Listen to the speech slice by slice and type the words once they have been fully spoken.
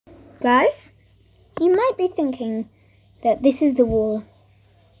Guys, you might be thinking that this is the wall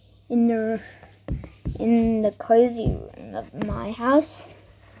in the cozy room of my house.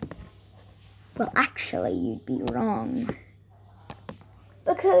 Well, actually, you'd be wrong.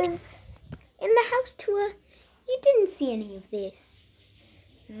 Because in the house tour, you didn't see any of this.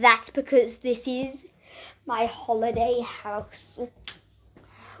 That's because this is my holiday house.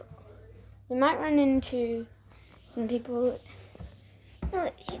 You might run into some people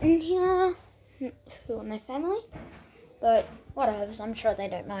in here who are my family, but whatever, I'm sure they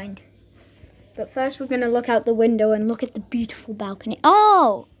don't mind. But first we're going to look out the window and look at the beautiful balcony.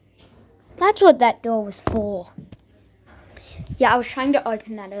 Oh! That's what that door was for. Yeah, I was trying to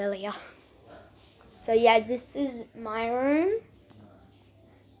open that earlier. So yeah, this is my room.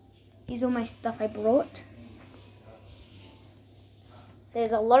 Here's all my stuff I brought.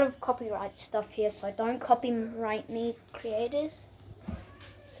 There's a lot of copyright stuff here, so don't copyright me, creators.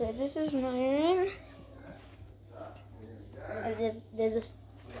 So this is my room. There's a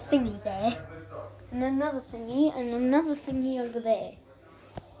thingy there, and another thingy over there.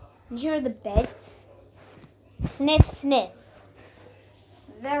 And here are the beds. Sniff, sniff.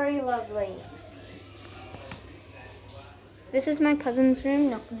 Very lovely. This is my cousin's room.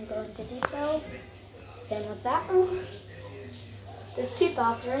 Not going to go into detail. Same with that room. There's two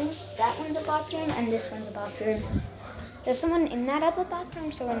bathrooms. That one's a bathroom and this one's a bathroom. There's someone in that other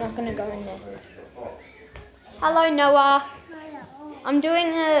bathroom, so we're not going to go in there. Hello, Noah. Hello. I'm doing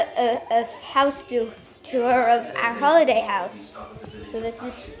a house tour of our holiday house. So there's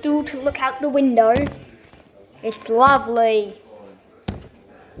this stool to look out the window. It's lovely.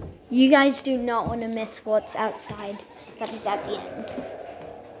 You guys do not want to miss what's outside. That is at the end.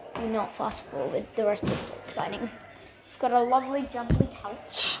 Do not fast forward. The rest is still exciting. We've got a lovely jumpy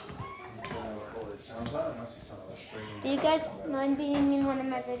couch. Do you guys mind being in one of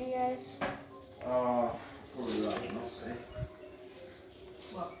my videos?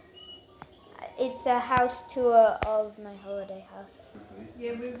 It's a house tour of my holiday house.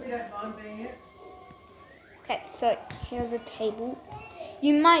 Yeah, we don't mind being it. Okay, so here's a table.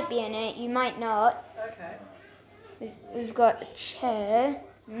 You might be in it, you might not. Okay. We've got a chair,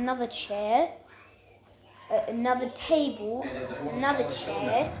 another chair, another table, another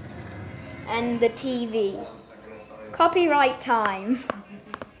chair, and the TV. Copyright time.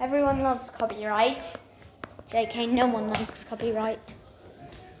 Everyone loves copyright. JK, no one likes copyright.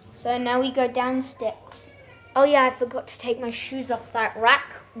 So now we go downstairs. Oh yeah, I forgot to take my shoes off that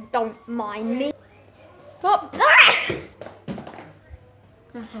rack. Don't mind me. Oh,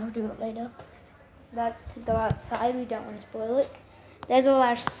 I'll do it later. That's to go outside. We don't want to spoil it. There's all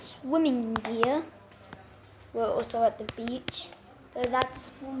our swimming gear. We're also at the beach. But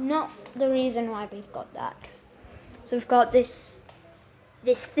that's not the reason why we've got that. So we've got this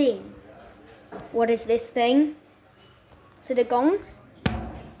thing. What is this thing? Is it a gong?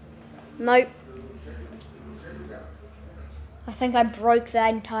 Nope. I think I broke the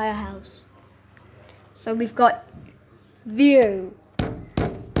entire house. So we've got view.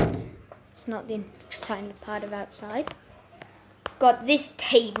 It's not the exciting part of outside. Got this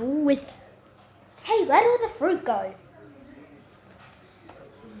table with... Hey, where did all the fruit go? I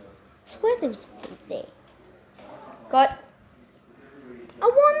swear there was fruit there. Got a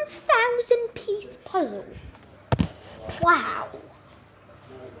 1,000-piece puzzle. Wow.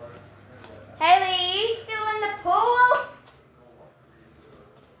 Haley, are you still in the pool?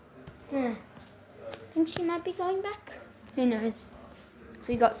 Think she might be going back? Who knows?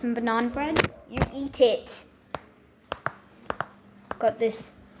 So we got some banana bread. You eat it. Got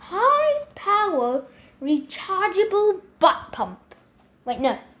this high power rechargeable butt pump. Wait,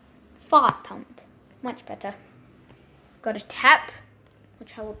 no. Fart pump. Much better. Got a tap,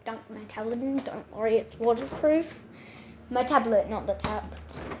 which I will dunk my tablet in. Don't worry, it's waterproof. My tablet, not the tap.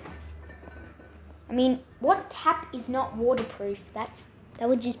 I mean, what tap is not waterproof? That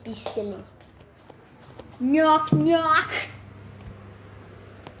would just be silly. Knock, knock.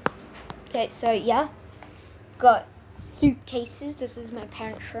 Okay, so yeah. Got suitcases. This is my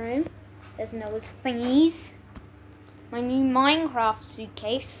parents' room. There's Noah's thingies. My new Minecraft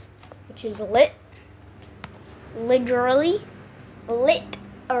suitcase, which is lit. Literally.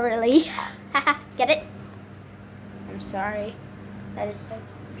 Literally. Get it? I'm sorry. That is so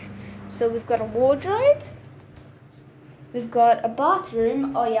much. So we've got a wardrobe. We've got a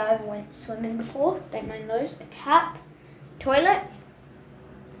bathroom. Oh yeah, I've went swimming before. Don't mind those. A tap. Toilet.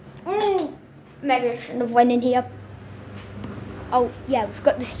 Maybe I shouldn't have went in here. Oh yeah, we've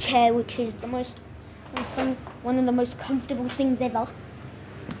got this chair, which is one of the most comfortable things ever.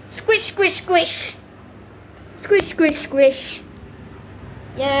 Squish, squish, squish. Squish, squish, squish.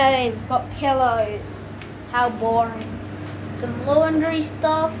 Yay, we've got pillows. How boring. Some laundry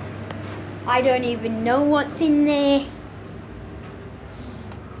stuff. I don't even know what's in there.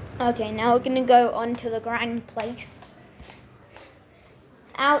 Okay, now we're gonna go on to the grand place.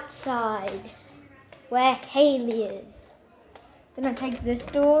 Outside, where Haley is. Gonna take this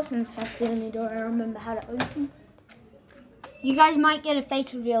door since that's the only door I remember how to open. You guys might get a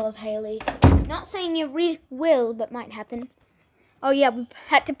face reveal of Haley. Not saying you will, but might happen. Oh yeah, we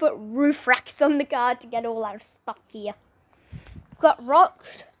had to put roof racks on the car to get all our stuff here. We've got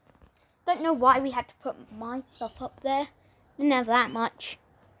rocks. Don't know why we had to put my stuff up there. Didn't have that much.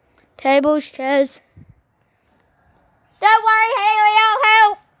 Tables, chairs. Don't worry, Haley, I'll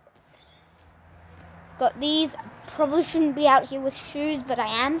help. Got these. Probably shouldn't be out here with shoes, but I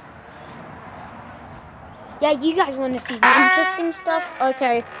am. Yeah, you guys want to see the interesting stuff?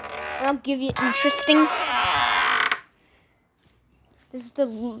 Okay, I'll give you interesting.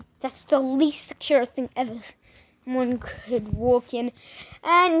 That's the least secure thing ever. Someone could walk in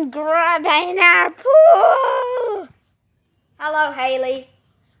and grab in our pool. Hello, Haley.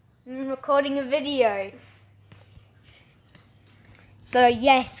 I'm recording a video. So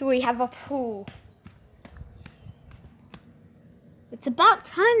yes, we have a pool. It's about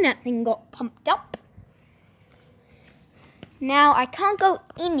time that thing got pumped up. Now I can't go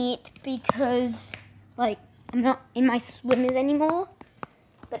in it because, like, I'm not in my swimmers anymore.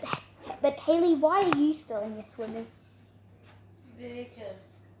 But Haley, why are you still in your swimmers? Because.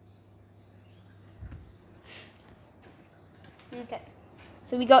 Okay.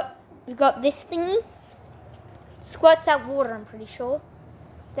 So we got this thingy. Squirts out water, I'm pretty sure.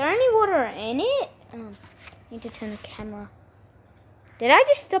 Is there any water in it? Need to turn the camera. Did I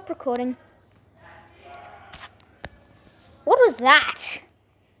just stop recording? What was that?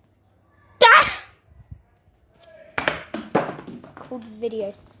 Ah! It's called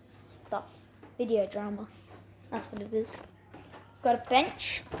video stuff. Video drama. That's what it is. Got a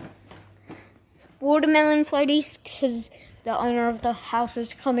bench. Watermelon floaties because the owner of the house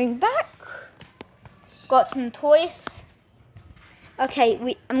is coming back. Got some toys.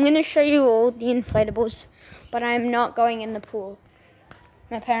 Okay, I'm going to show you all the inflatables, but I'm not going in the pool.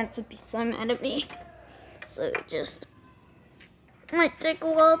 My parents would be so mad at me. So just might take a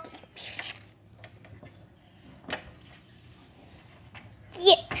while to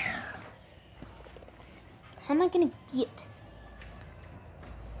get. How am I going to get?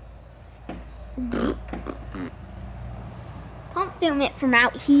 Can't film it from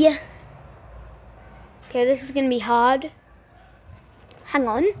out here. Okay, this is going to be hard. Hang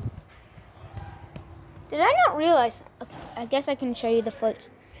on. Did I not realize? Okay, I guess I can show you the floats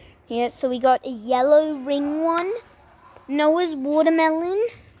here. So we got a yellow ring one. Noah's watermelon.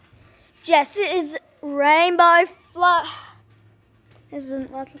 Jess's rainbow fluff.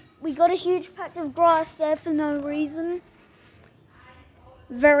 We got a huge patch of grass there for no reason.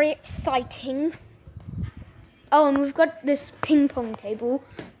 Very exciting. Oh, and we've got this ping pong table,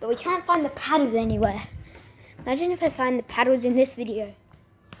 but we can't find the paddles anywhere. Imagine if I find the paddles in this video.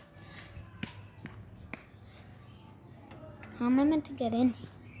 How am I meant to get in?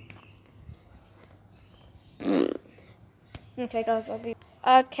 Okay, guys,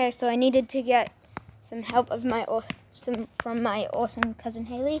 Okay, so I needed to get some help of from my awesome cousin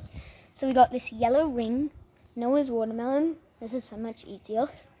Haley. So we got this yellow ring, Noah's watermelon. This is so much easier.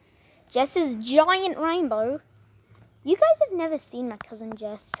 Jess's giant rainbow. You guys have never seen my cousin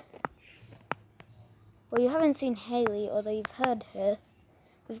Jess. Well, you haven't seen Haley, although you've heard her.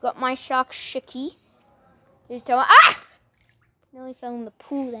 We've got my shark Shiki. Who's doing Nearly fell in the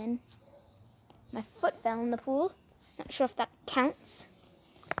pool then. My foot fell in the pool. Not sure if that counts.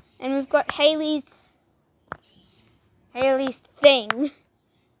 And we've got Haley's thing.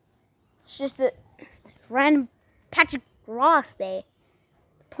 It's just a random patch of grass there.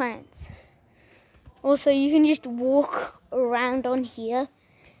 Plants. Also, you can just walk around on here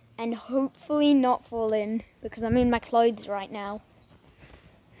and hopefully not fall in because I'm in my clothes right now.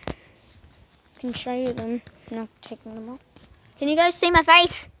 I can show you them. I'm not taking them off. Can you guys see my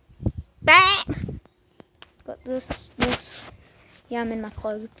face? Bah! Got this. Yeah, I'm in my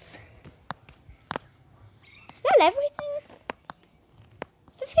clothes. Is that everything?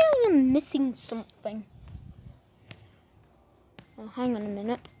 I have a feeling I'm missing something. Oh, hang on a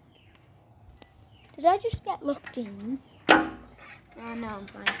minute. Did I just get locked in? Oh, no, I'm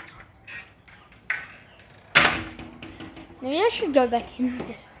fine. Maybe I should go back in.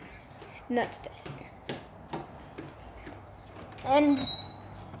 Not today. And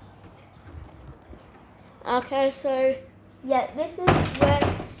okay, so yeah, this is where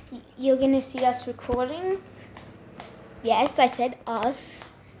you're gonna see us recording. Yes, I said us,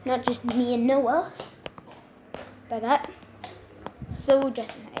 not just me and Noah. By that. So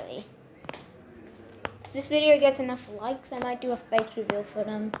Jess and Hailey. If this video gets enough likes, I might do a fake reveal for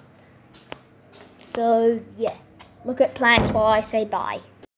them. So yeah, look at plants while I say bye.